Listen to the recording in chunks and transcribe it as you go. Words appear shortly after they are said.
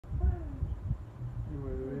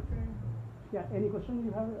Yeah, any question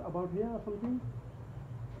you have about here or something?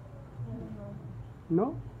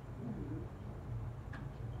 No?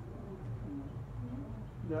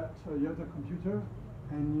 Yeah, so you have the computer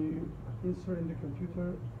and you insert in the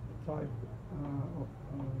computer the type of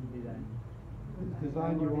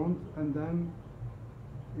design you want, and then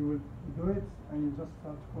you will do it and you just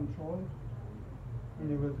start to control it and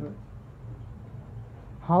you will do it.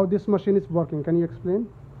 How this machine is working, can you explain?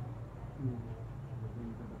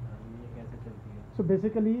 So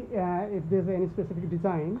basically, if there's any specific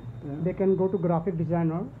design, Yeah. they can go to graphic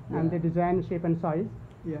designer and Yeah. they design shape and size,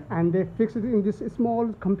 Yeah. and they fix it in this small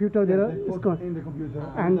computer Yeah, there. they It's put in the computer,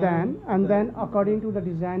 and then according to the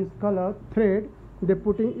design's color thread, they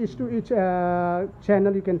putting each to each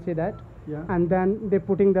channel, you can say that. Yeah. And then they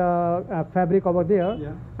putting the fabric over there,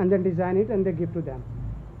 Yeah. and then design it and they give to them.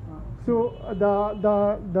 So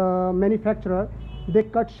the manufacturer, they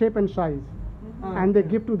cut shape and size and they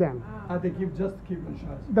give to them. They give just keep and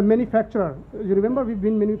size. The manufacturer, you remember we've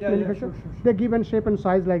been manufacturer, sure. they give in shape and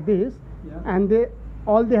size like this, Yeah. and they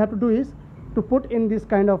all they have to do is to put in this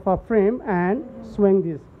kind of a frame and swing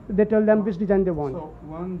this. They tell them which design they want. So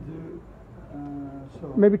one, two,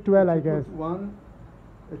 so Maybe 12, if I you guess. put one,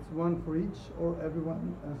 it's one for each, or everyone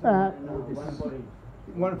has One for each.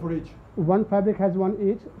 one for each. One fabric has one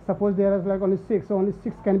each. Suppose there is like only 6, so only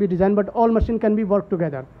 6 can be designed, but all machine can be worked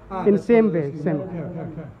together in That's same what way. it is. Same.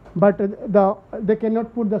 Okay. But they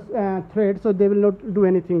cannot put the thread, so they will not do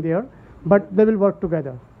anything there. But they will work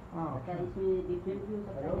together. Okay. इसमें different views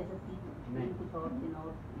of ऐसे input और in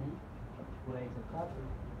out नहीं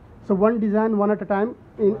So one design one at a time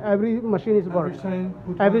in every machine is worked.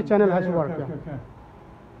 Every channel has to work. Yeah. Okay.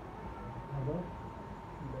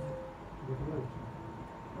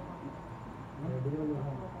 Ready when you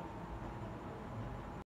have